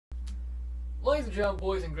Ladies and gentlemen,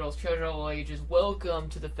 boys and girls, children of all ages, welcome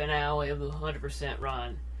to the finale of the 100%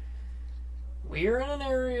 run. We're in an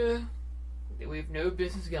area that we have no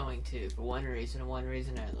business going to for one reason and one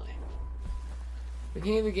reason only. At the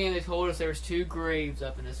beginning of the game, they told us there was 2 graves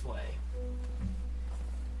up in this way.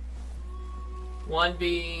 One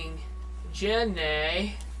being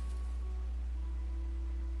Jenny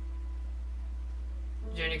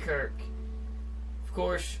Kirk. Of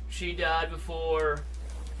course, she died before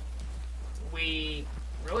we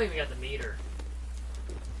really even got to meet her.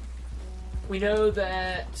 We know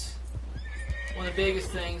that one of the biggest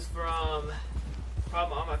things from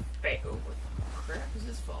problem on my face. Oh, what crap is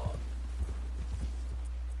this fog?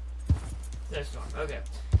 No storm. Okay.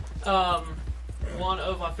 One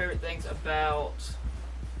of my favorite things about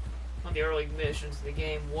one of the early missions in the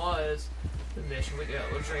game was the mission we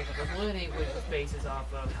got with drinking with Lenny, which was bases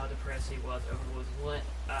off of how depressed he was over with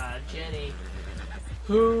Jenny,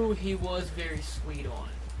 who he was very sweet on,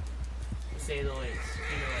 to say the least.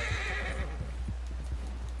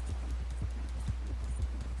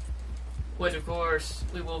 Which, of course,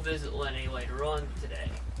 we will visit Lenny later on today.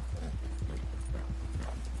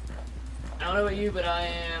 I don't know about you, but I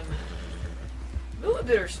am a little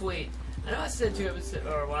bittersweet. I know I said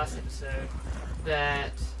last episode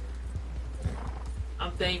that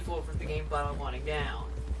I'm thankful for the game finally winding down.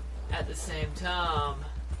 At the same time,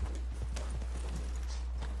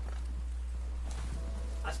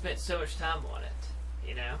 I spent so much time on it,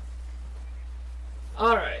 you know?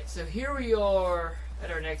 Alright, so here we are at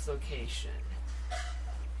our next location.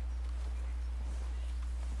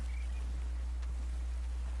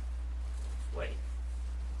 Wait.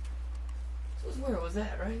 So where was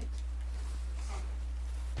that, right?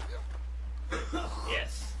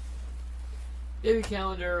 Yes. David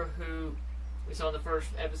Calendar, who we saw in the first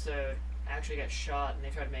episode, actually got shot, and they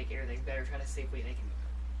tried to make everything better, trying to see if they can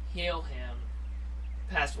heal him.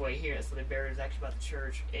 Passed away here, so they buried his actually about the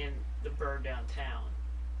church in the burned down town.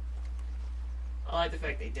 I like the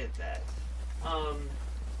fact they did that. I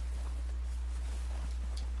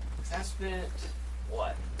spent,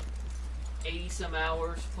 what, 80 some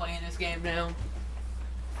hours playing this game now?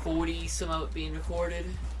 40 some of it being recorded,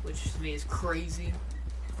 which to me is crazy.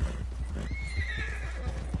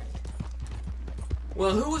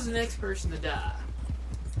 Well, who was the next person to die?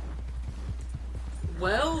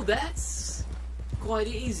 Well, that's quite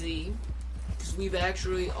easy, because we've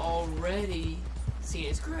actually already seen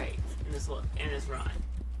his grave in this run.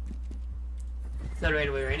 So right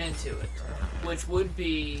away we ran into it, which would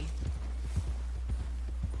be,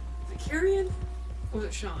 is it Kyrian? Or was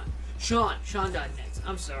it Sean? Sean died next.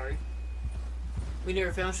 I'm sorry. We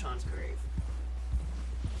never found Sean's grave.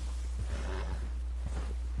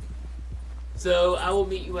 So I will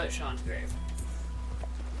meet you at Sean's grave.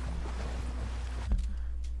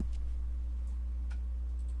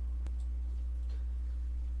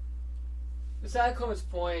 Beside Clemens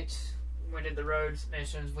Point, when we did the roads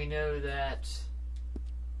missions, we know that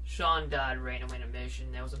Sean died randomly in a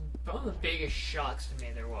mission. That was one of the biggest shocks to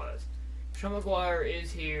me there was. Sean McGuire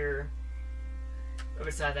is here,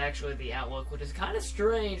 beside actually the Outlook, which is kind of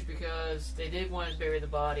strange because they did want to bury the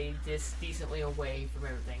body decently away from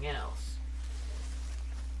everything else.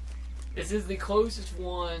 This is the closest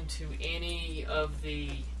one to any of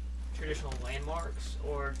the traditional landmarks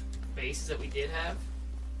or bases that we did have.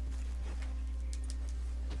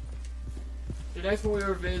 The next one we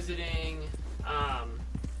were visiting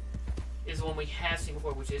is the one we have seen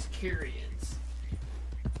before, which is Kyrian's.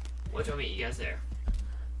 Which I'll meet you guys there.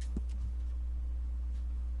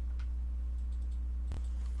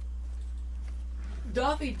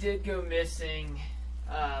 Duffy did go missing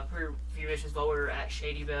for a few missions while we were at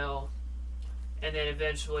Shady Belle. And then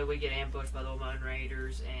eventually we get ambushed by the Lemon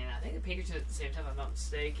Raiders, and I think the Pinkerton at the same time, if I'm not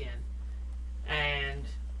mistaken. And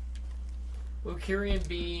with Kyrian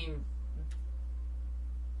being,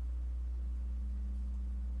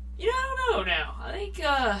 you know, I don't know now. I think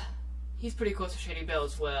he's pretty close to Shady Belle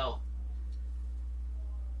as well.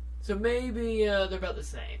 So maybe they're about the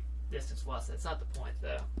same distance-wise. That's not the point,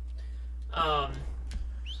 though.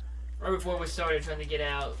 Right before we started trying to get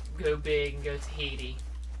out, go big, and go Tahiti.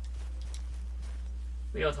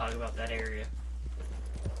 We don't talk about that area.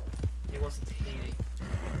 It wasn't Tahiti.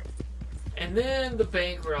 And then the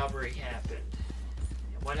bank robbery happened.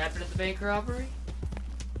 And what happened at the bank robbery?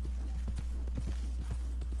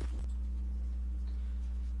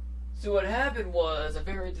 So what happened was a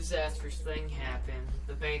very disastrous thing happened.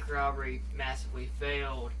 The bank robbery massively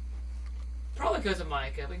failed. Probably because of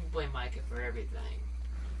Micah. We can blame Micah for everything.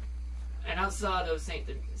 And outside of Saint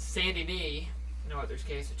Denis, in Arthur's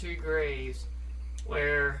case, are 2 graves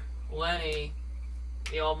where Lenny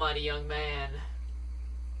the almighty young man.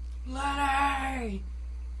 Lenny!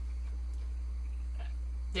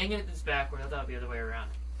 Dang it, it's backwards. I thought it'd be the other way around.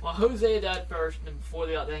 Well, Hosea died first, and before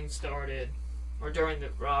the thing started, or during the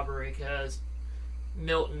robbery, because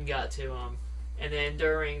Milton got to him, and then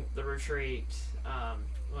during the retreat,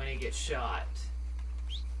 when he gets shot.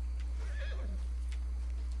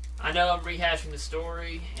 I know I'm rehashing the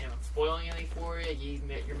story, and if I'm spoiling anything for you,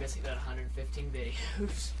 you're missing about 115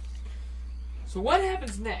 videos. So what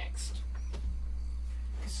happens next?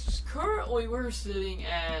 Because currently we're sitting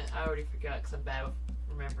at, I already forgot because I'm bad with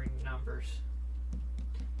remembering numbers,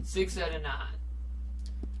 6 out of 9.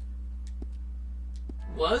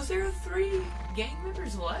 Was there 3 gang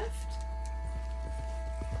members left?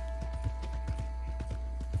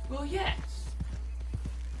 Well, yes.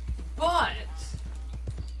 But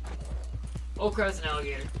oh crap, it's an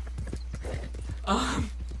alligator.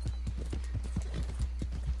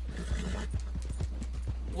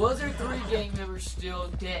 Was there 3 gang members still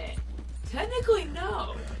dead? Technically,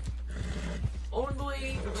 no.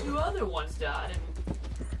 Only 2 other ones died,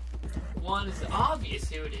 and one is obvious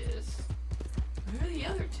who it is. Who are the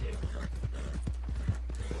other 2?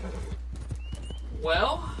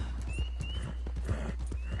 Well,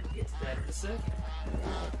 I'll get to that in a second.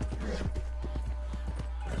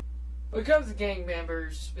 When it comes to gang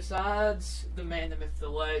members, besides the man, the myth, the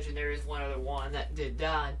legend, there is one other one that did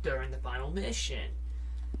die during the final mission,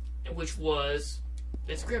 which was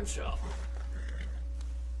Miss Grimshaw.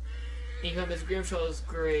 You come to Miss Grimshaw's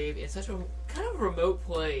grave in such a kind of remote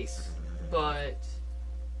place, but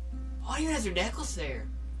oh, even has her necklace there.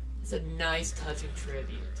 It's a nice, touching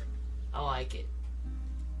tribute. I like it.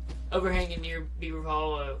 Overhanging near Beaver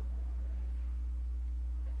Hollow.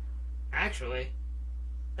 Actually,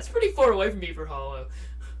 that's pretty far away from Beaver Hollow.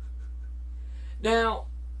 Now,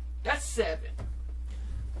 that's 7.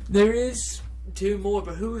 There is 2 more,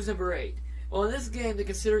 but who is number 8? Well, in this game, the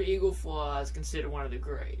Consider Eagle Flaw is considered one of the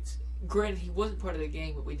greats. Granted, he wasn't part of the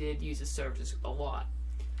game, but we did use his services a lot.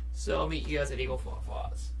 So I'll meet you guys at Eagle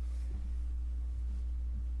Flaws.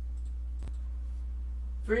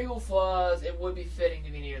 For Eagle Flaws, it would be fitting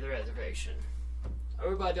to be near the reservation.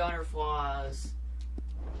 Over by Donner Flaws,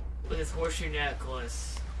 with his horseshoe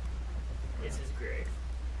necklace, is his grave.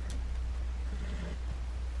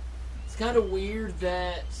 It's kind of weird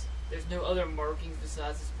that there's no other markings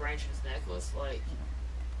besides this branch in his necklace. Like,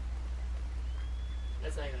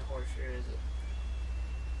 that's not even a horseshoe, is it?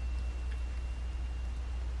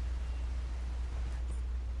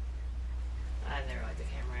 I never liked the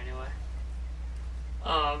camera anyway.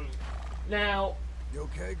 Now, you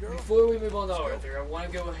okay, girl? Before we move on to Arthur, I want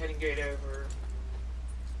to go ahead and get over.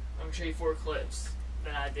 I'm going to show you 4 clips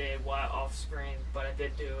that I did while off screen, but I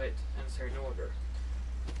did do it in a certain order.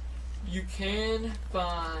 You can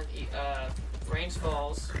find Rains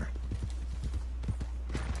Falls.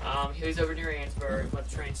 He's over near Ansburg, by the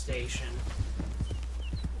train station.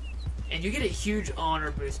 And you get a huge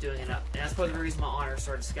honor boost doing it up. And that's part of the reason my honor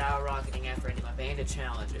started skyrocketing after I did my bandit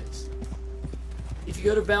challenges. If you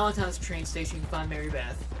go to Valentine's train station, you can find Mary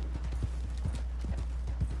Beth.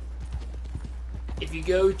 If you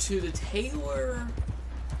go to the Taylor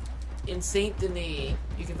in Saint Denis,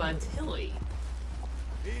 you can find Tilly.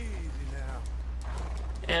 Easy now.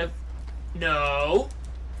 And no.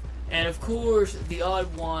 And of course, the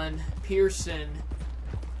odd one, Pearson,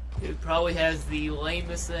 who probably has the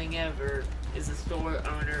lamest thing ever, is the store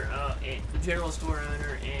owner, the general store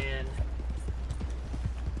owner in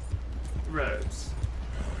Rhodes.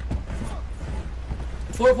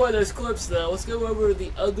 Before I play those clips, though, let's go over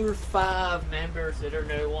the other 5 members that are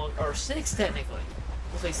no longer, or 6 technically.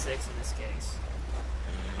 We'll say 6 in this case.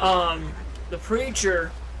 The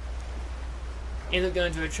preacher ended up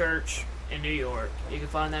going to a church in New York. You can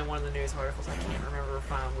find that in one of the news articles. I can't remember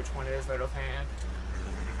which one it is right offhand.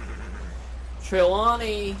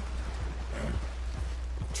 Trelawney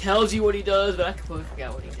tells you what he does, but I completely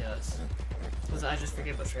forgot what he does. Because I just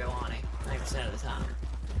forget about Trelawney 90% of the time.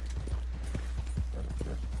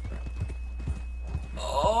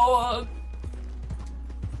 Oh,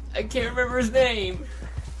 I can't remember his name.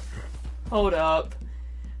 Hold up.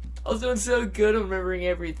 I was doing so good on remembering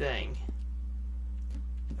everything.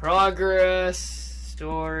 Progress,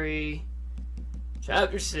 story,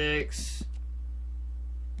 chapter 6.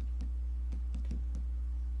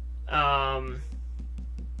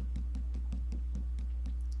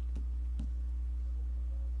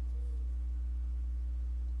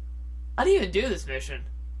 I didn't even do this mission.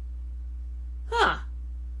 Huh.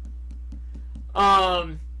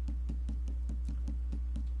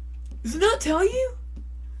 Does it not tell you?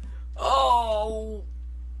 Oh.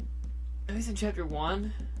 Maybe it's in chapter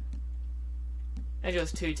 1. Actually, it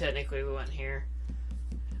was 2 technically we went here.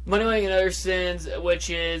 Money and Other Sins, which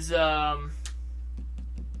is, I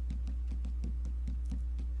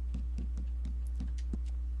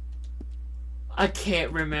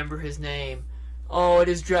can't remember his name. Oh, it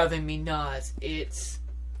is driving me nuts. It's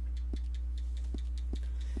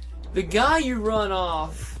the guy you run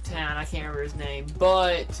off town. I can't remember his name,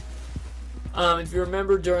 but if you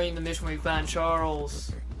remember during the mission where we find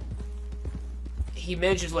Charles, he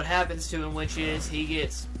mentions what happens to him, which is he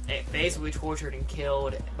gets basically tortured and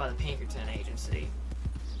killed by the Pinkerton Agency.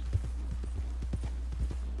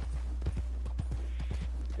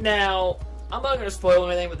 Now, I'm not going to spoil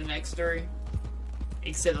anything with the next story,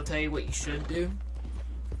 except I'll tell you what you should do.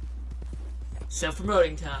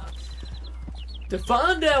 Self-promoting time. To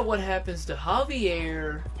find out what happens to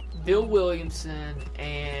Javier, Bill Williamson,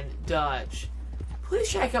 and Dutch, please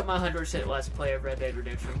check out my 100% Let's Play of Red Dead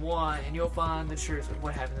Redemption 1, and you'll find the truth of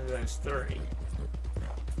what happened to those 3.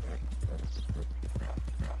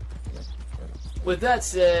 With that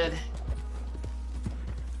said,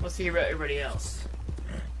 let's hear about everybody else.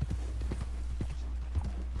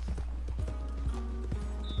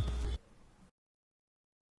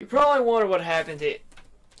 You probably wonder what happened to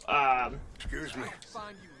Excuse me.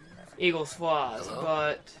 Eagle Swaz,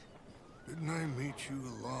 but Didn't I meet you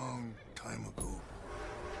a long time ago?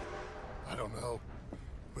 I don't know.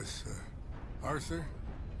 With Arthur?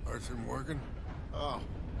 Arthur Morgan? Oh,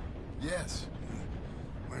 yes.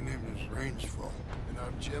 My name is Rangeful. And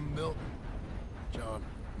I'm Jim Milton. John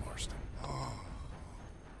Marston. Oh.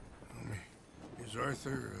 Tell me, is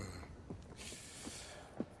Arthur,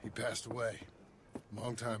 He passed away a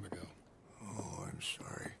long time ago. Oh, I'm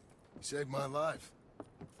sorry. He saved my life.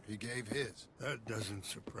 He gave his. That doesn't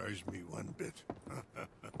surprise me one bit.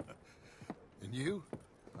 And you?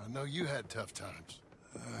 I know you had tough times.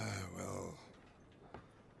 Well,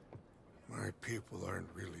 my people aren't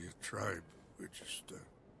really a tribe. We're just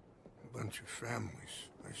a bunch of families,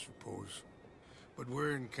 I suppose. But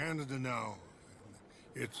we're in Canada now.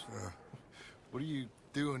 It's, What are you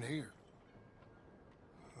doing here?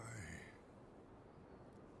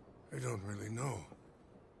 I don't really know.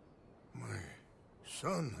 My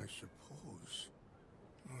son, I suppose.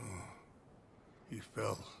 Oh, he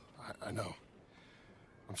fell. I know.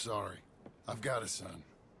 I'm sorry. I've got a son.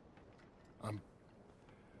 I'm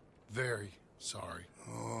very sorry.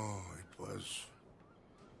 Oh, it was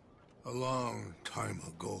a long time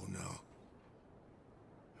ago now.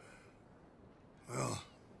 Well,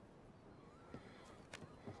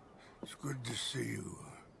 it's good to see you,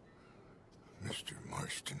 Mr.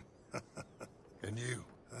 Marston. And you?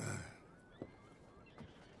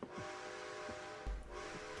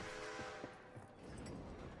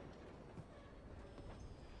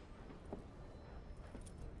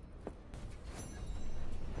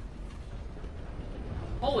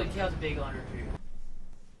 holy cow, it's a big honor here.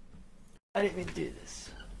 I didn't mean to do this.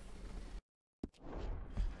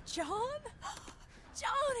 John?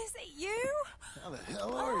 John, is it you? How the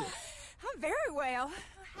hell are you? I'm very well.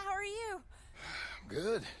 How are you?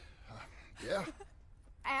 Good. Yeah,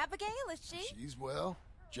 Abigail, is she? she's well.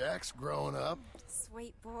 Jack's growing up.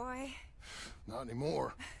 Sweet boy. Not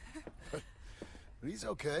anymore. But he's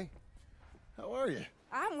okay. How are you?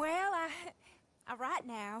 I'm well. I write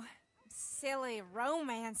now. Silly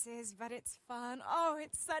romances, but it's fun. Oh,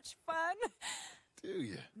 it's such fun. Do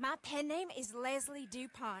you? My pen name is Leslie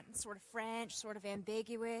Dupont. Sort of French, sort of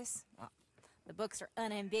ambiguous. Well, the books are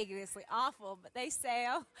unambiguously awful, but they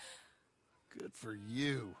sell. Good for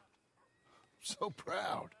you. So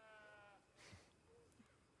proud.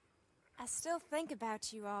 I still think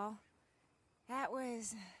about you all. That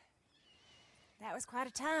was quite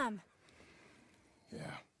a time.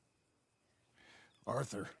 Yeah.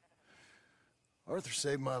 Arthur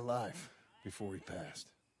saved my life before he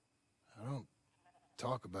passed. I don't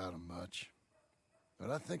talk about him much,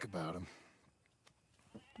 but I think about him.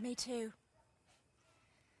 Me too.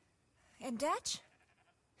 And Dutch?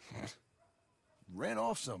 Ran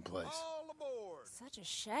off someplace. All aboard! Such a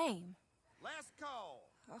shame. Last call!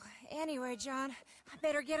 Oh, anyway, John, I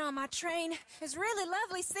better get on my train. It was really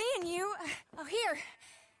lovely seeing you. Oh, here.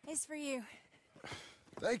 It's for you.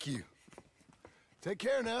 Thank you. Take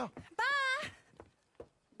care now. Bye!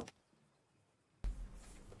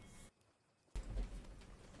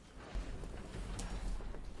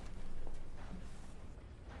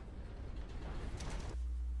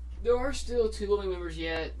 There are still 2 living members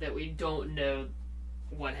yet that we don't know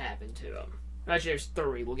what happened to them. Actually, there's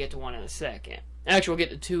 3. We'll get to one in a second. Actually, we'll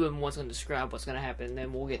get to 2 and one's going to describe what's going to happen, and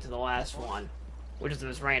then we'll get to the last one, which is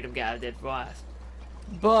this random guy that did for last.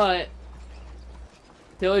 But,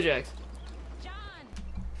 Taylor Jax. John!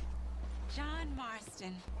 John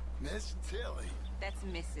Marston. Miss Tilly. That's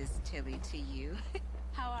Mrs. Tilly to you.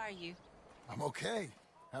 How are you? I'm okay.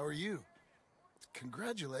 How are you?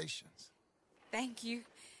 Congratulations. Thank you.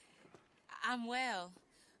 I'm well.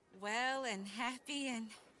 Well and happy, and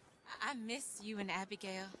I miss you and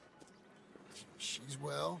Abigail. She's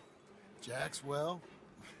well. Jack's well.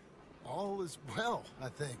 All is well, I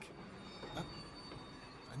think.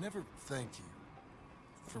 I never thanked you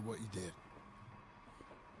for what you did.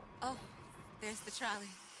 Oh, there's the trolley.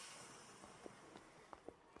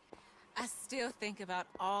 I still think about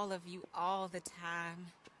all of you all the time.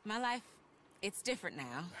 My life, it's different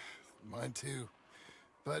now. Mine too.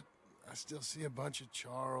 But I still see a bunch of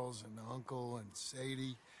Charles and Uncle and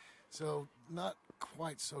Sadie. So not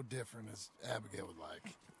quite so different as Abigail would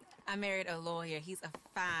like. I married a lawyer. He's a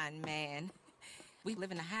fine man. We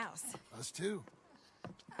live in a house. Us too.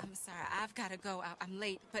 I'm sorry, I've got to go. I'm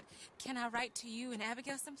late, but can I write to you and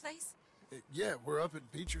Abigail someplace? Yeah, we're up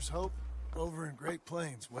at Beecher's Hope, over in Great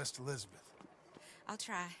Plains, West Elizabeth. I'll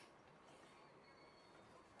try.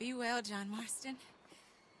 Be well, John Marston.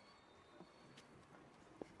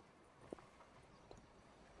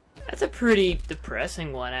 That's a pretty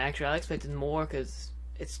depressing one, actually. I expected more because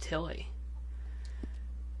it's Tilly.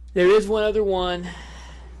 There is one other one,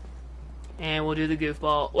 and we'll do the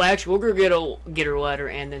goofball. Well, actually, we're going to get her letter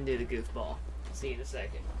and then do the goofball. See you in a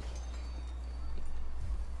second.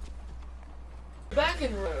 Back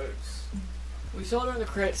in Rhodes, we saw during the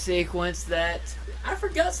credit sequence that I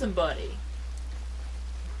forgot somebody.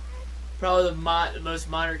 Probably the most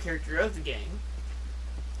minor character of the game.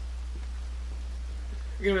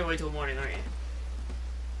 You're gonna wait till morning, aren't you?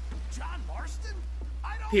 John Marston?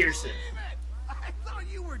 I don't Pearson. believe it! I thought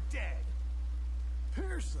you were dead.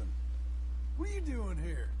 Pearson, what are you doing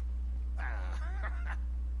here?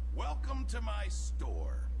 Welcome to my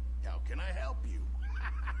store. How can I help you?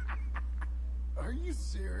 Are you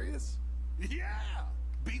serious? Yeah!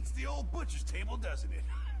 Beats the old butcher's table, doesn't it?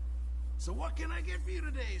 So what can I get for you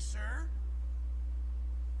today, sir?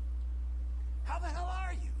 How the hell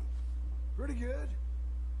are you? Pretty good.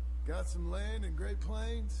 Got some land in Great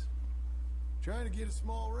Plains. Trying to get a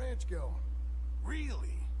small ranch going.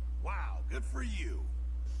 Really? Wow, good for you.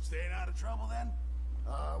 Staying out of trouble then?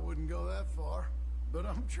 I wouldn't go that far, but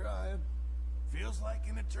I'm trying. Feels like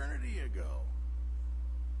an eternity ago.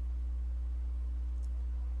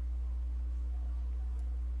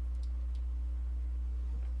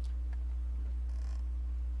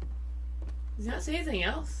 Does he not say anything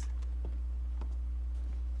else?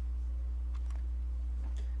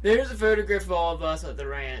 There's a photograph of all of us at the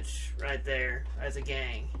ranch, right there, as a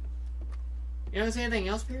gang. You don't see anything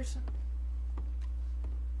else, Pearson?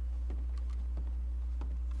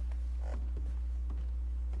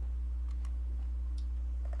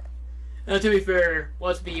 Now, to be fair,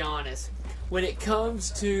 let's be honest. When it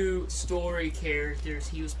comes to story characters,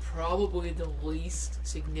 he was probably the least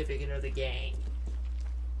significant of the gang.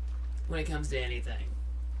 When it comes to anything.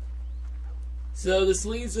 So this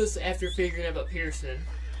leaves us, after figuring out about Pearson,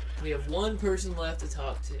 we have one person left to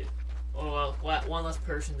talk to. Or, well, one less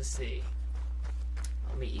person to see.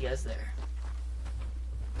 I'll meet you guys there.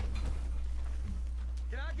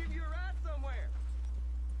 Can I give you a ride somewhere?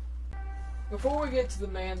 Before we get to the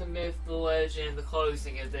man, the myth, the legend, the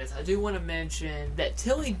closing of this, I do want to mention that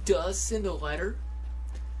Tilly does send a letter.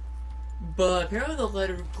 But apparently the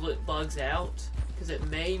letter bugs out. Because it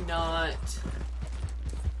may not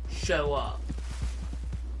show up.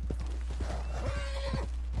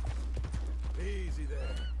 Easy there.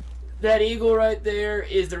 That eagle right there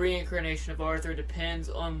is the reincarnation of Arthur. Depends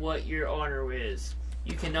on what your honor is.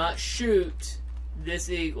 You cannot shoot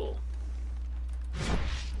this eagle.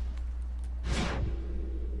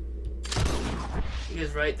 He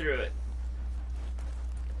goes right through it.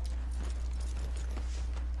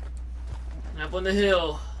 And up on the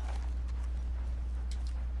hill.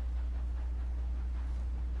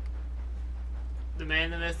 The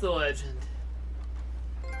man, the myth, the legend.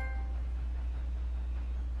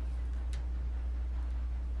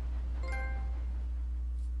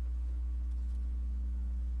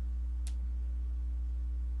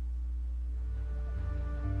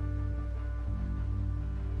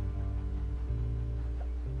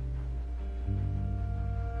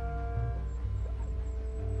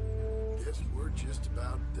 Guess we're just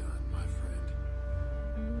about done, my friend.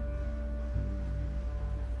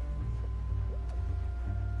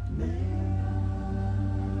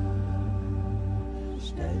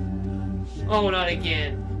 Oh, not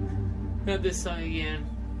again. Not this song again.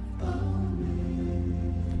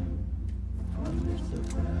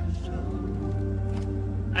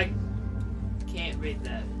 I can't read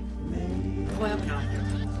that. What happened on here?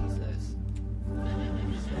 What's this?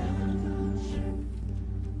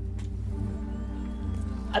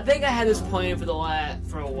 I think I had this plan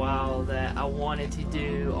for a while that I wanted to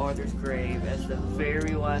do Arthur's Grave as the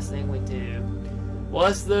very last thing we do.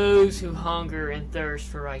 Bless those who hunger and thirst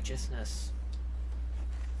for righteousness.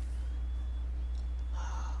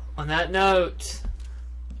 On that note,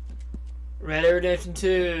 Red Dead Redemption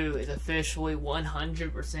 2 is officially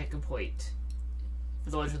 100% complete for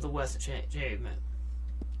the Legend of the West achievement.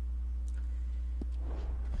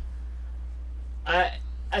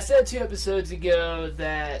 I said 2 episodes ago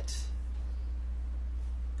that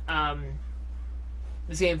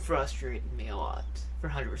this game frustrated me a lot for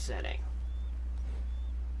 100%ing.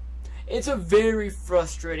 It's a very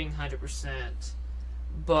frustrating 100%,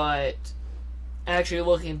 but actually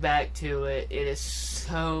looking back to it, it is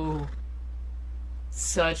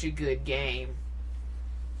such a good game.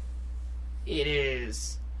 It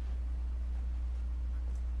is.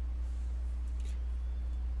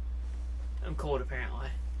 I'm cold apparently.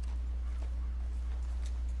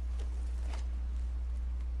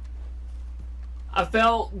 I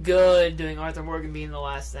felt good doing Arthur Morgan being the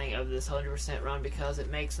last thing of this 100% run because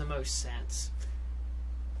it makes the most sense.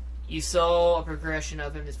 You saw a progression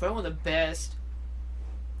of him. It's probably one of the best.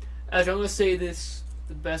 I'm going to say this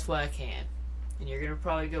the best way I can. And you're going to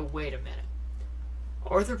probably go, wait a minute.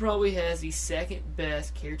 Arthur probably has the second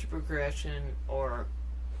best character progression or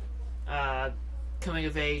coming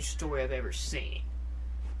of age story I've ever seen.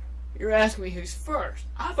 You're asking me who's first.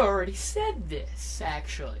 I've already said this,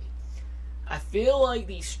 actually. I feel like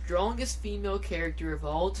the strongest female character of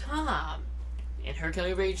all time in her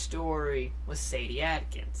coming of age story was Sadie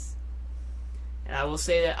Atkins. And I will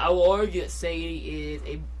say that I will argue that Sadie is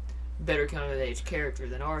a better coming of age character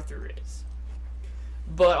than Arthur is.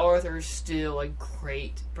 But Arthur is still a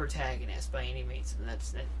great protagonist by any means, and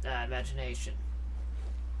that's imagination.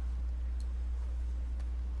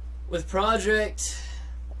 With Project,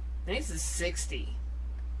 I think it's the 60.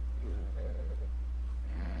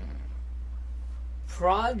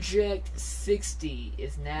 Project 60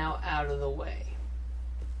 is now out of the way.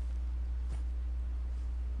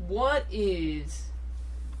 What is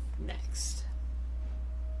next?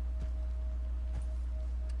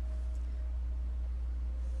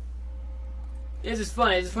 This is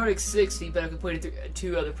funny. It's Project 60, but I completed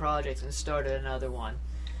 2 other projects and started another one.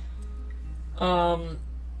 I'm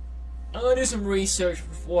gonna do some research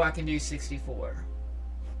before I can do 64.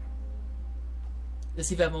 Let's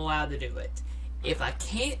see if I'm allowed to do it. If I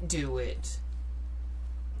can't do it,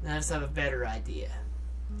 then I just have a better idea.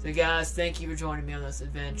 So guys, thank you for joining me on this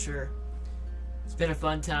adventure. It's been a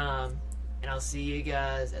fun time, and I'll see you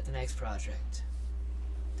guys at the next project.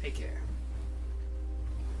 Take care.